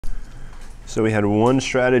So we had one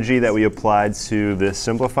strategy that we applied to this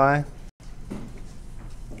simplify.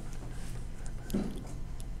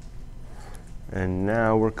 And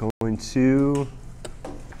now we're going to,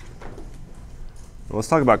 let's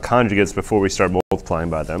talk about conjugates before we start multiplying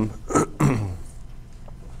by them.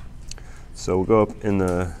 So we'll go up in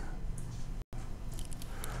the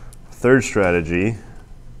third strategy.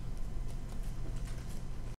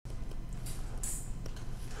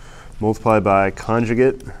 Multiply by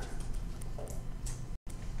conjugate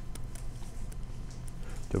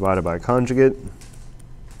divided by conjugate.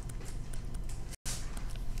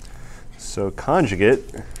 So conjugate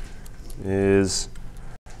is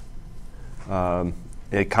a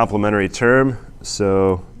complementary term.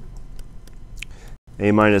 So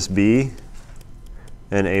a minus b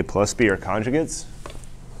and a plus b are conjugates.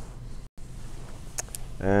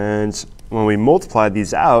 And when we multiply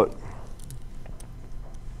these out,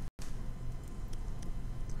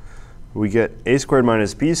 we get a squared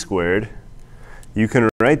minus b squared. You can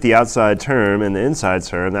write the outside term and the inside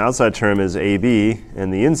term. The outside term is ab,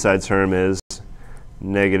 and the inside term is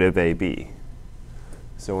negative ab.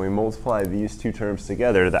 So when we multiply these two terms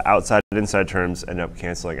together, the outside and inside terms end up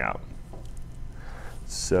canceling out.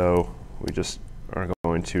 So we just are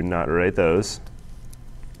going to not write those.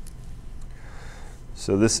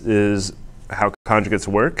 So this is how conjugates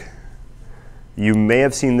work. You may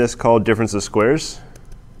have seen this called difference of squares.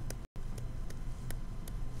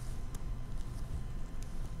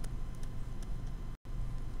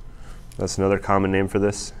 That's another common name for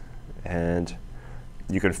this. And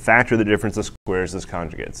you can factor the difference of squares as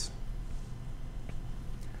conjugates.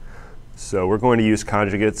 So we're going to use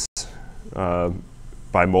conjugates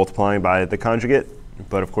by multiplying by the conjugate.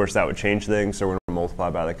 But of course, that would change things. So we're going to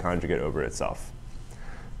multiply by the conjugate over itself,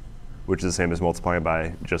 which is the same as multiplying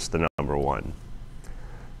by just the number 1.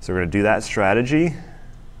 So we're going to do that strategy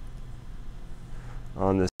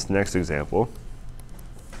on this next example.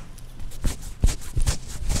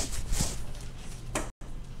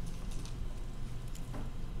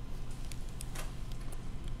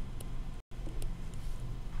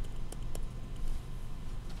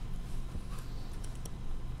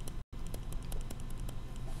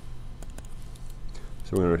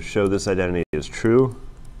 So we're going to show this identity is true.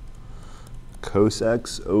 Cos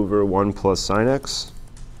x over 1 plus sine x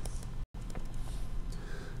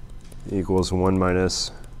equals 1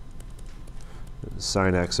 minus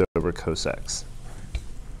sine x over cos x.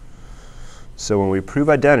 So when we prove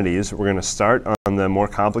identities, we're going to start on the more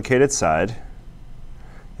complicated side,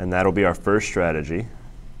 and that'll be our first strategy.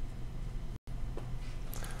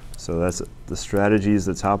 So that's the strategies,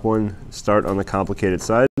 the top one, start on the complicated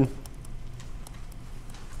side.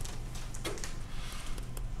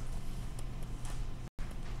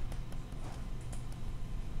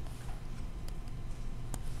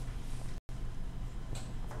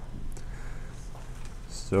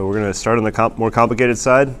 So we're going to start on the more complicated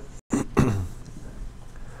side.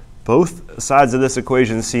 Both sides of this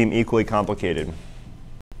equation seem equally complicated.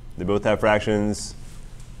 They both have fractions.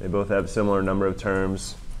 They both have a similar number of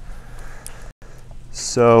terms.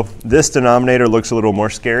 So this denominator looks a little more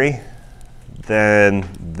scary than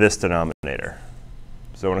this denominator.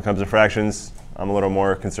 So when it comes to fractions, I'm a little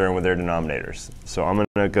more concerned with their denominators. So I'm going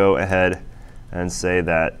to go ahead and say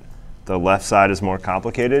that the left side is more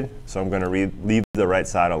complicated, so I'm going to leave the right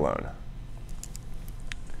side alone.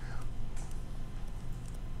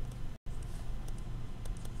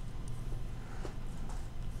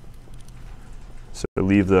 So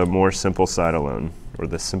leave the more simple side alone, or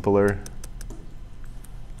the simpler.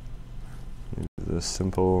 The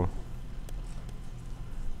simple.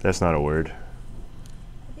 That's not a word.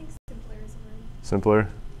 I think simpler is a word. Simpler?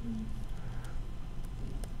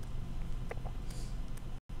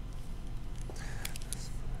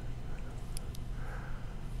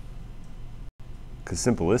 Because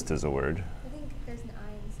simplest is a word. I think there's an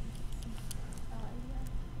I in simple.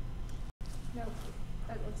 No,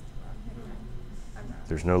 that looks wrong. Never mind. I'm wrong.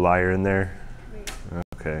 There's no liar in there? Wait.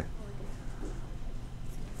 Okay.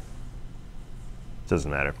 Doesn't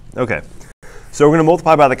matter. Okay. So we're going to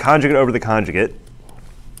multiply by the conjugate over the conjugate.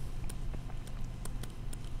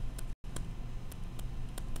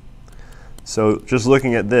 So just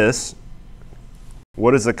looking at this,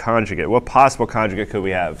 what is a conjugate? What possible conjugate could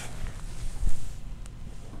we have?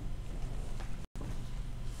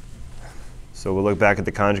 So we'll look back at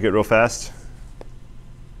the conjugate real fast.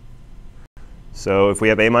 So if we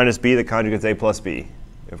have a minus b, the conjugate's a plus b.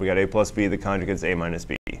 If we got a plus b, the conjugate's a minus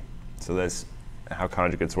b. So that's how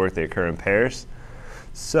conjugates work. They occur in pairs.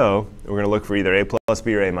 So we're going to look for either a plus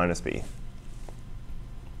b or a minus b.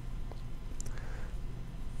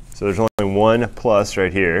 So there's only one plus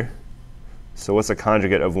right here. So what's the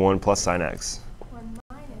conjugate of 1 plus sine x? 1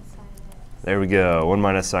 minus sine x. There we go, 1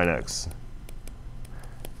 minus sine x.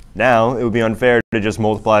 Now, it would be unfair to just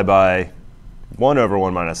multiply by 1 over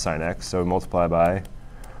 1 minus sine x. So multiply by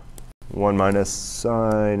 1 minus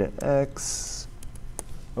sine x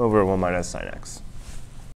over 1 minus sine x.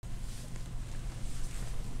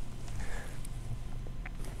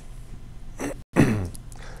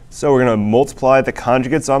 So we're going to multiply the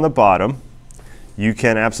conjugates on the bottom. You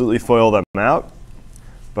can absolutely FOIL them out.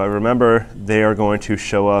 But remember, they are going to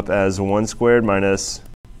show up as 1 squared minus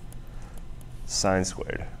sine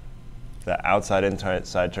squared. The outside and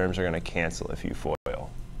inside terms are going to cancel if you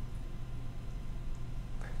FOIL.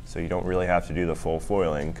 So you don't really have to do the full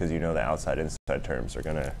FOILing because you know the outside and inside terms are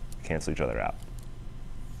going to cancel each other out.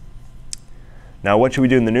 Now what should we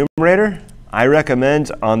do in the numerator? I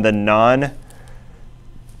recommend on the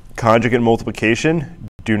non-conjugate multiplication,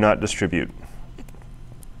 do not distribute.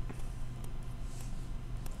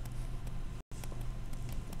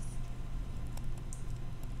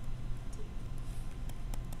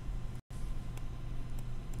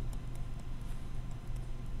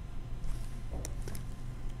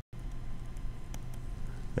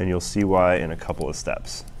 And you'll see why in a couple of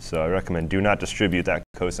steps. So I recommend do not distribute that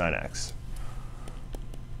cosine x.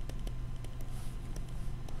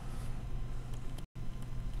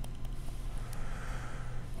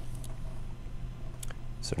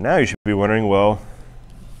 So now you should be wondering, well,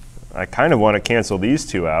 I kind of want to cancel these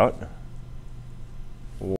two out.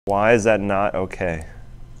 Why is that not okay?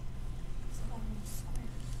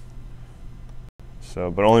 So,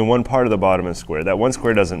 but only one part of the bottom is squared. That one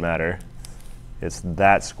square doesn't matter. It's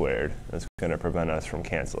that squared that's going to prevent us from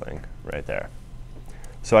canceling right there.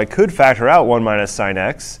 So I could factor out 1 minus sine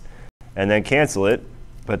x and then cancel it,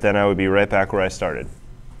 but then I would be right back where I started.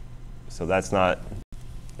 So that's not,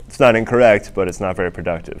 it's not incorrect, but it's not very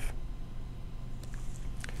productive.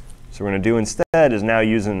 So what we're going to do instead is now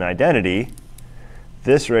use an identity.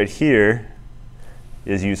 This right here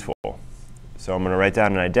is useful. So I'm going to write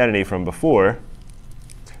down an identity from before.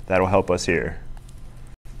 That'll help us here.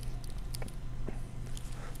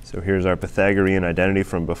 So here's our Pythagorean identity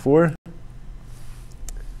from before.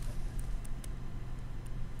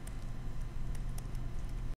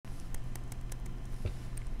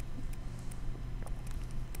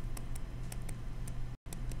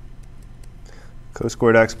 Cos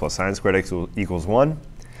squared x plus sine squared x equals 1.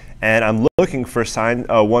 And I'm looking for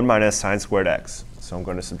 1 minus sine squared x. So I'm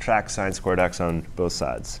going to subtract sine squared x on both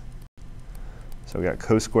sides. So we got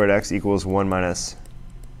cos squared x equals 1 minus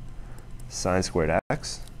sine squared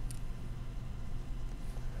x.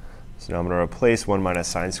 So now I'm going to replace 1 minus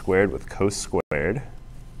sine squared with cos squared.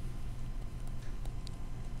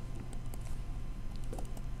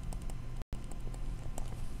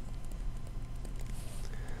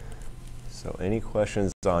 So any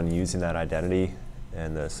questions on using that identity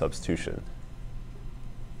and the substitution?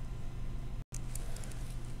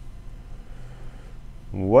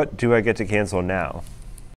 What do I get to cancel now?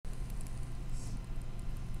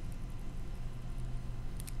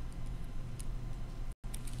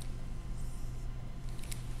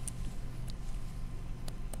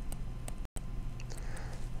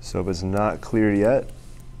 So if it's not clear yet,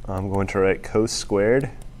 I'm going to write cos squared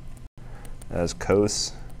as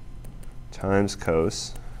cos times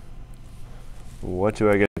cos. What do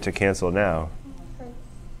I get to cancel now?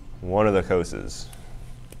 One of the coses.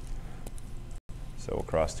 So we'll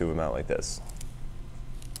cross two of them out like this.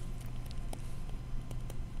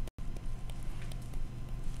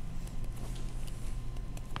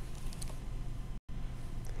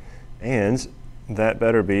 And that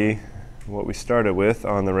better be what we started with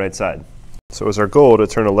on the right side. So it's our goal to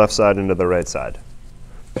turn the left side into the right side.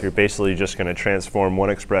 So you're basically just going to transform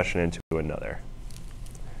one expression into another.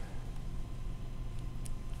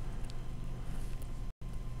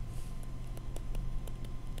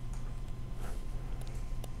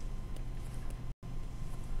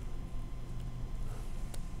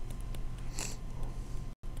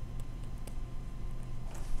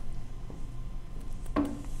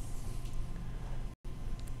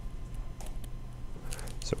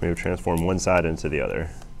 So we would transform one side into the other.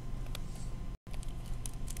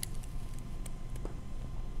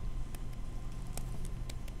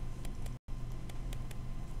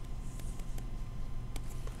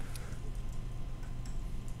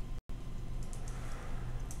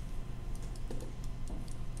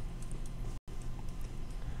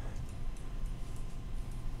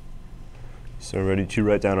 So ready to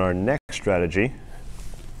write down our next strategy,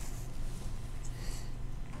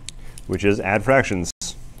 which is add fractions.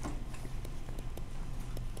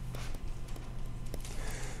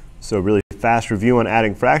 So really fast review on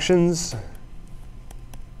adding fractions.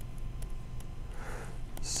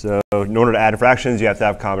 So in order to add fractions, you have to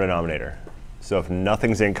have common denominator. So if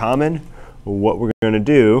nothing's in common, what we're going to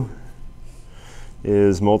do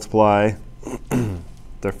is multiply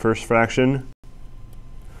the first fraction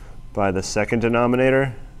by the second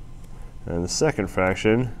denominator and the second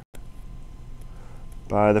fraction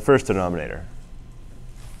by the first denominator.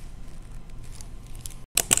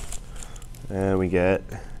 And we get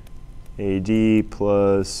AD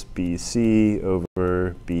plus BC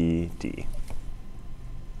over BD.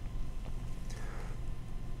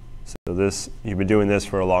 So this, you've been doing this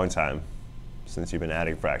for a long time, since you've been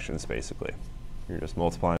adding fractions, basically. You're just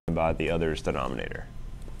multiplying by the other's denominator.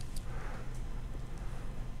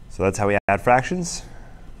 So that's how we add fractions.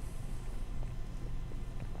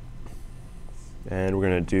 And we're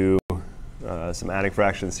going to do some adding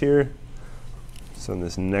fractions here. So in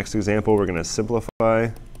this next example, we're going to simplify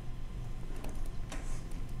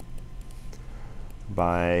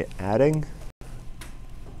by adding.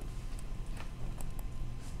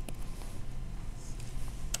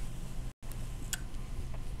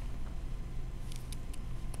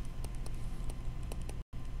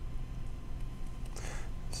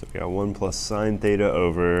 So we got 1 plus sine theta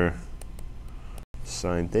over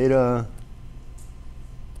sine theta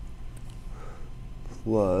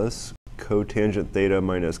plus cotangent theta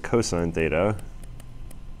minus cosine theta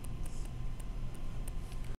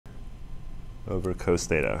over cos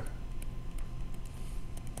theta.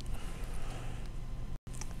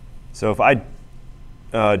 So if I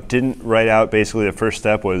didn't write out, basically the first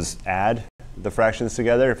step was add the fractions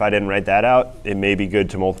together. If I didn't write that out, it may be good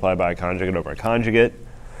to multiply by a conjugate over a conjugate.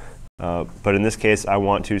 But in this case, I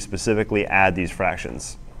want to specifically add these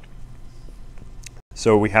fractions.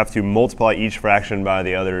 So we have to multiply each fraction by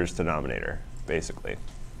the other's denominator, basically.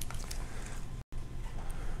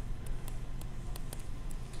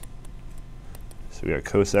 So we got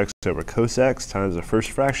cos x over cos x times the first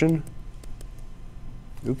fraction.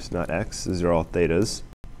 Oops, not x. These are all thetas.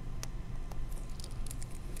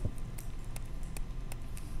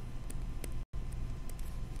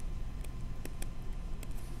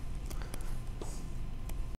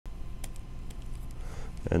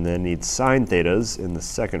 And then need sine thetas in the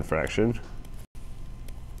second fraction.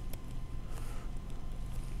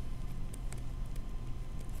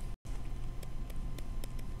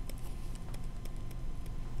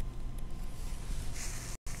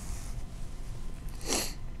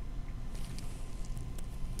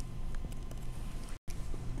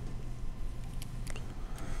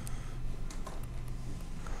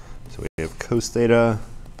 So we have cos theta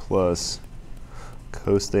plus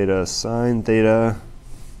cos theta sine theta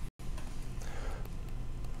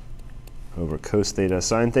over cos theta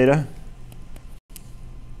sine theta.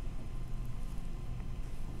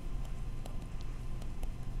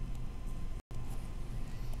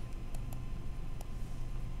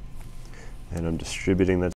 And I'm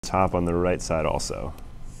distributing the top on the right side also.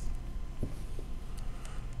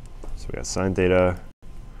 So we got sine theta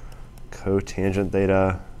cotangent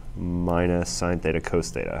theta minus sine theta cos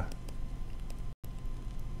theta.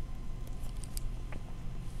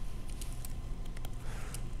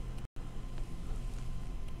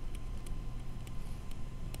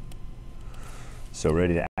 So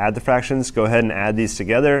ready to add the fractions? Go ahead and add these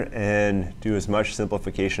together and do as much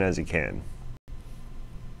simplification as you can.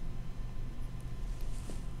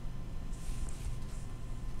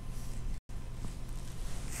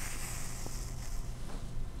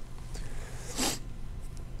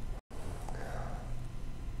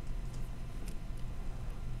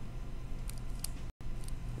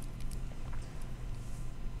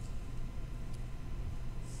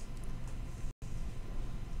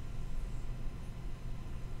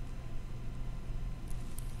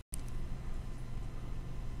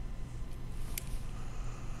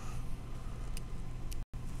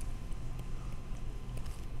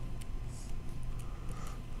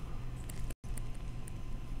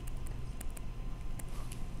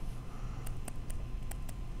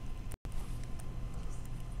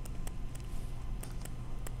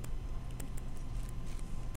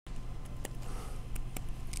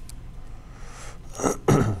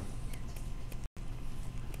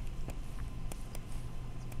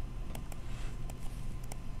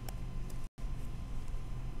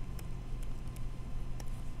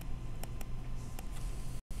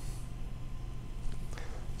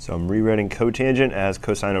 So I'm rewriting cotangent as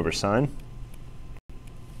cosine over sine.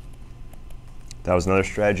 That was another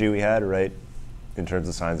strategy we had, right, in terms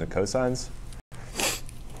of sines and cosines.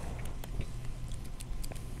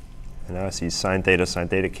 And now I see sine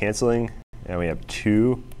theta canceling, and we have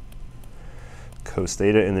 2 cos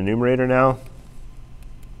theta in the numerator now.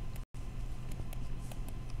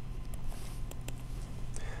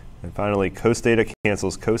 And finally, cos theta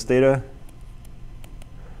cancels cos theta.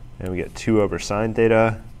 And we get 2 over sine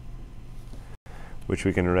theta, which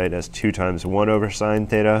we can write as 2 times 1 over sine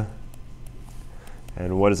theta.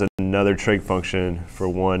 And what is another trig function for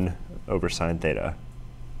 1 over sine theta?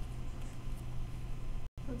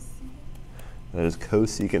 That is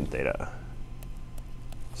cosecant theta.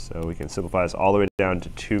 So we can simplify this all the way down to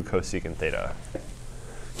 2 cosecant theta.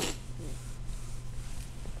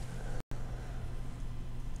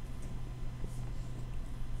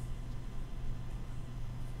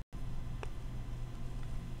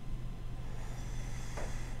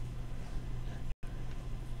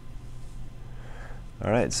 All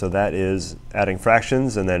right, so that is adding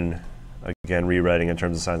fractions and then again rewriting in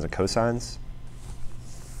terms of sines and cosines.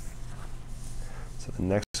 So the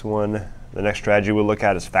next one, the next strategy we'll look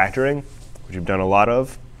at is factoring, which you've done a lot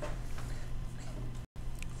of.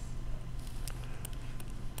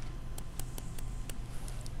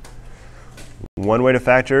 One way to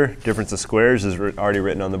factor difference of squares is already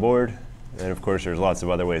written on the board. And of course, there's lots of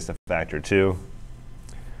other ways to factor too.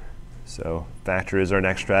 So factor is our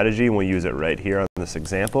next strategy, and we'll use it right here on this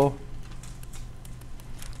example.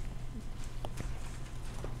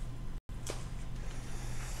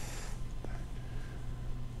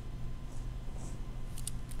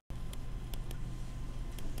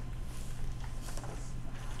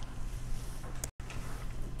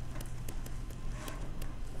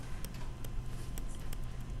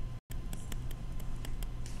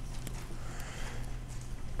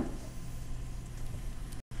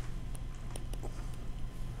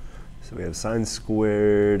 So we have sine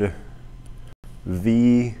squared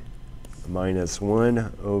v minus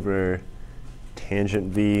 1 over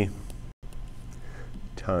tangent v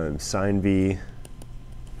times sine v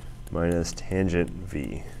minus tangent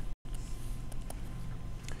v.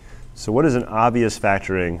 So what is an obvious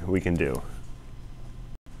factoring we can do?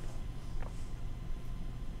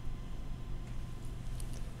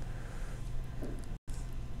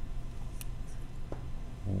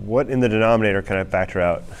 What in the denominator can I factor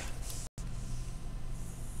out?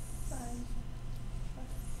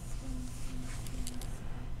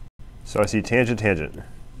 So I see tangent, tangent.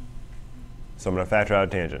 So I'm going to factor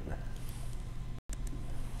out tangent.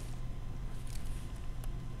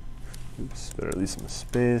 Oops, better leave some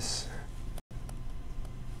space.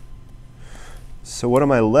 So what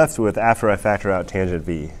am I left with after I factor out tangent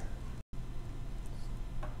v?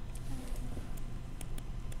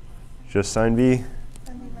 Just sine v?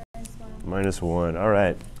 Minus 1. All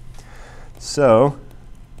right. So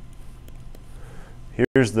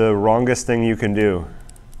here's the wrongest thing you can do.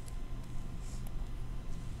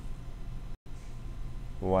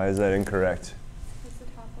 Why is that incorrect? Because the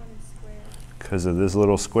top one is square. Because of this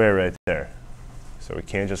little square right there. So we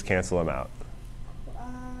can't just cancel them out. If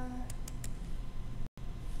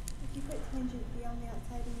you put tangent b on the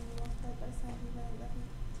outside and you multiply by sine b, then that'd be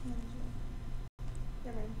tangent.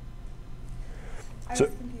 Never mind. I was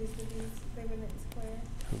confused with these. They wouldn't square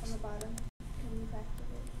on the bottom. Can you factor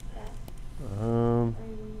it back?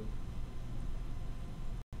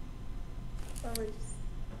 Or we're just.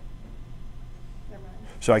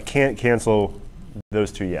 So I can't cancel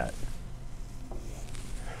those two yet.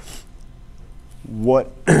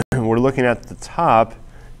 What we're looking at the top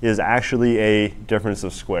is actually a difference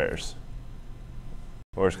of squares.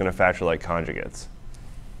 Or it's going to factor like conjugates.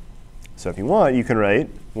 So if you want, you can write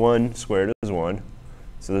 1 squared is 1.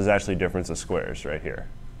 So there's actually difference of squares right here.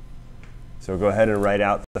 So go ahead and write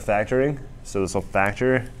out the factoring. So this will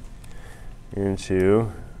factor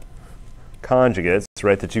into conjugates.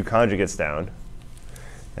 Write the 2 conjugates down.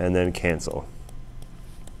 And then cancel.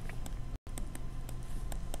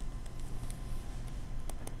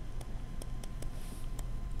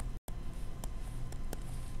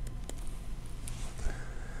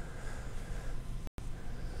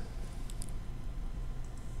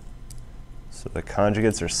 So the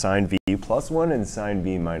conjugates are sine v plus 1 and sine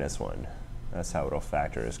v minus 1. That's how it'll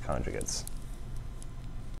factor as conjugates.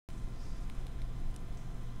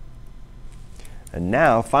 And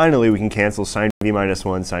now, finally, we can cancel sine v minus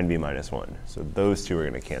 1, sine v minus 1. So those two are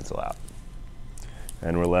going to cancel out.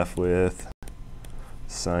 And we're left with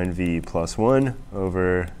sine v plus 1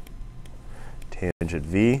 over tangent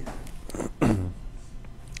v.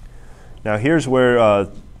 Now here's where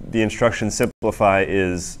the instruction simplify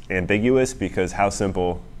is ambiguous, because how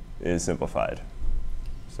simple is simplified?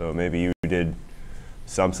 So maybe you did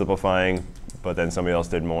some simplifying, but then somebody else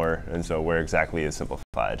did more, and so where exactly is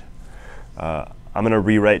simplified? I'm going to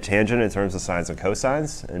rewrite tangent in terms of sines and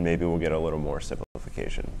cosines, and maybe we'll get a little more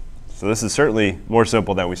simplification. So this is certainly more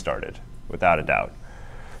simple than we started, without a doubt.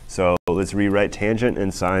 So let's rewrite tangent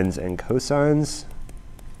in sines and cosines.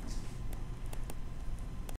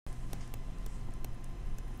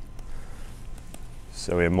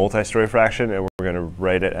 So we have multi-story fraction, and we're going to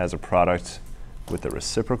write it as a product with the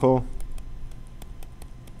reciprocal.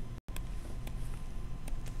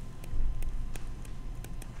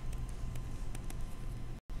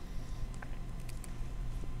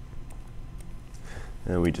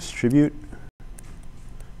 And we distribute.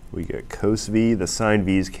 We get cos v. The sine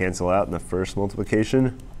v's cancel out in the first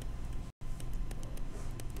multiplication.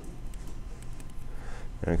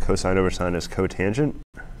 And cosine over sine is cotangent.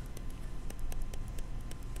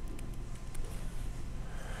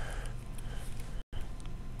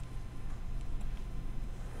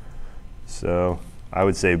 So I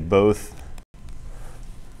would say both,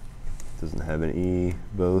 doesn't have an E,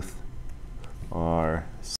 both are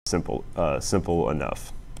simple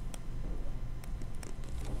enough.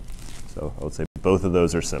 So I would say both of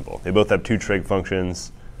those are simple. They both have two trig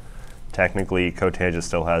functions. Technically, cotangent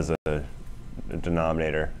still has a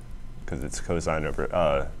denominator because it's cosine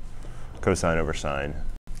over sine.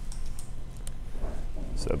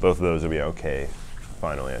 So both of those would be okay.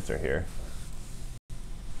 Final answer here.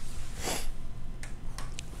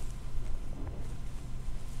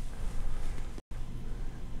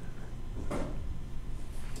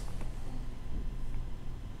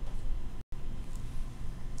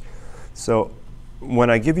 So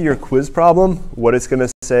when I give you your quiz problem, what it's going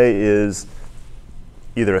to say is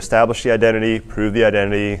either establish the identity, prove the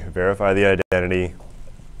identity, verify the identity.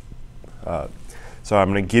 So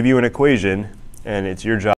I'm going to give you an equation, and it's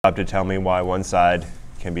your job to tell me why one side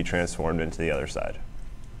can be transformed into the other side.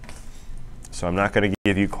 So I'm not going to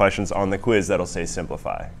give you questions on the quiz that'll say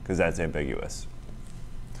simplify, because that's ambiguous.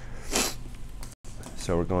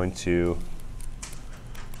 So we're going to,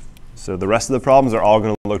 so the rest of the problems are all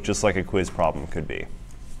going to look just like a quiz problem could be.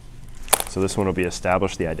 So this one will be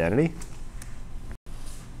establish the identity.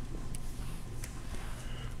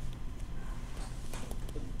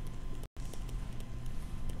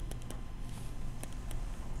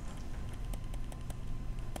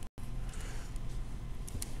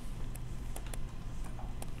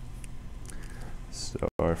 So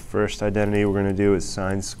our first identity we're going to do is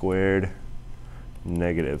sine squared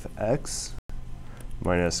negative x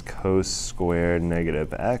minus cos squared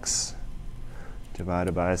negative x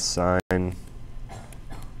divided by sine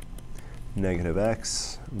negative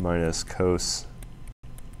x minus cos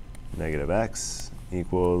negative x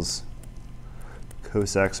equals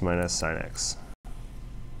cos x minus sine x.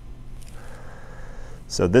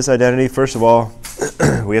 So this identity, first of all,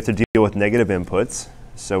 we have to deal with negative inputs.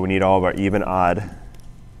 So we need all of our even odd,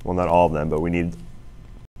 well, not all of them, but we need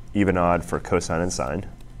even odd for cosine and sine.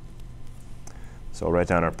 So I'll write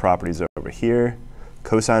down our properties over here.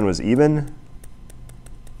 Cosine was even.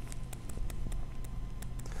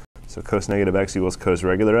 So cos negative x equals cos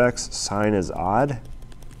regular x. Sine is odd.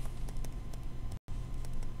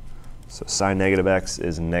 So sine negative x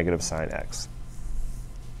is negative sine x.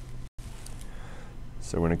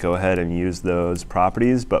 So we're going to go ahead and use those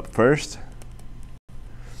properties, but first,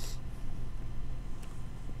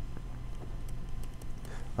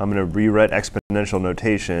 I'm going to rewrite exponential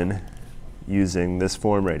notation using this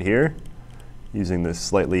form right here, using this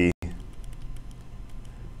slightly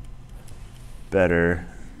better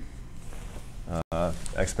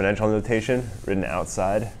exponential notation written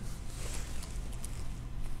outside.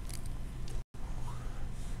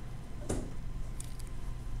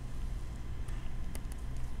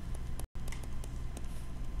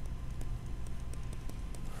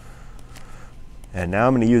 And now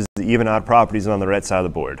I'm going to use the even odd properties on the right side of the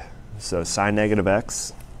board. So sine negative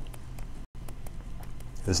x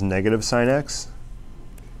is negative sine x.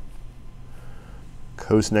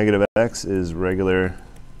 Cos negative x is regular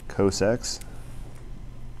cos x.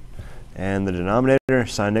 And the denominator,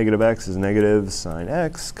 sine negative x, is negative sine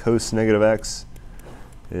x. Cos negative x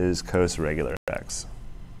is cos regular x.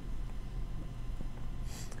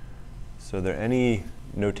 So are there any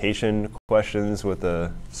notation questions with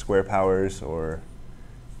the square powers or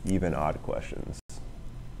even odd questions?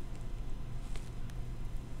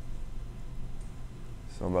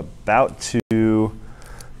 So I'm about to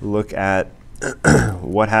look at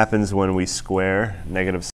what happens when we square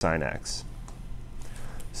negative sine x.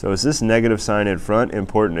 So is this negative sign in front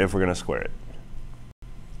important if we're going to square it?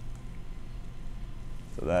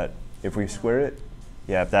 So that if we square it,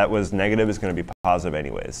 yeah, if that was negative, it's going to be positive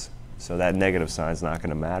anyways. So that negative sign is not going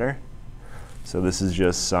to matter. So this is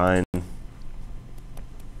just sine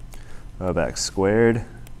of x squared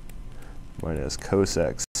minus cos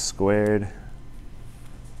x squared.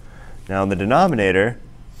 Now in the denominator,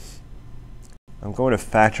 I'm going to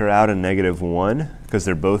factor out a negative 1 because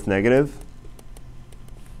they're both negative,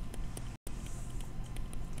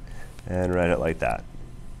 and write it like that.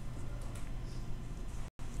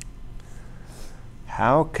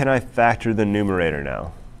 How can I factor the numerator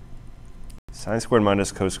now? Sine squared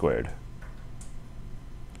minus cos squared.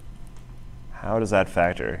 How does that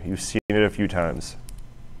factor? You've seen it a few times.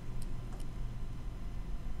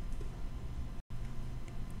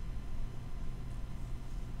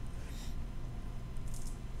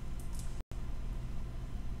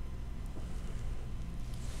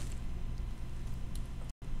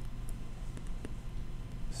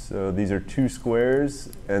 So these are two squares,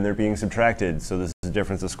 and they're being subtracted, so this is the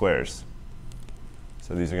difference of squares.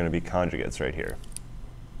 So these are going to be conjugates right here.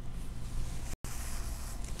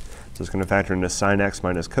 So it's going to factor into sine x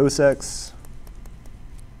minus cos x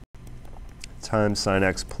times sine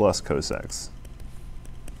x plus cos x.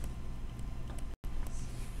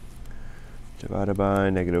 Divided by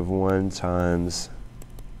 -1 times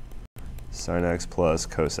sine x plus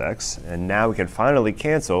cos x. And now we can finally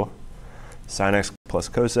cancel sine x plus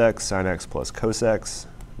cos x, sine x plus cos x.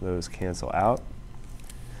 Those cancel out.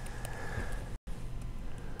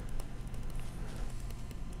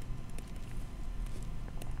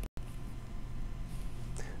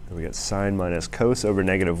 Then we get sine minus cos over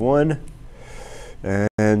 -1.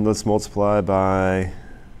 And let's multiply by,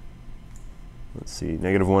 let's see,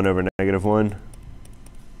 -1 over -1.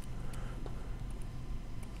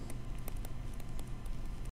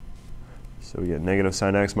 So we get negative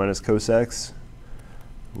sine x minus cos x,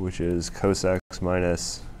 which is cos x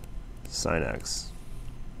minus sine x.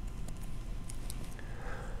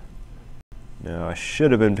 Now I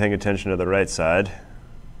should have been paying attention to the right side,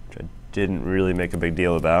 which I didn't really make a big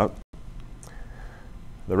deal about.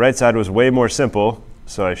 The right side was way more simple,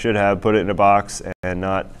 so I should have put it in a box and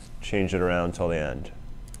not changed it around until the end.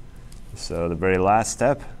 So the very last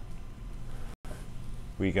step,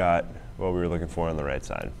 we got what we were looking for on the right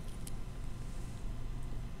side.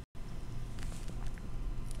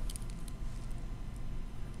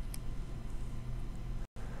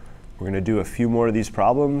 We're going to do a few more of these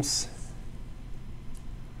problems,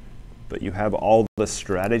 but you have all the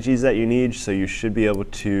strategies that you need, so you should be able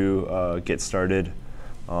to get started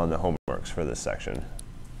on the homeworks for this section.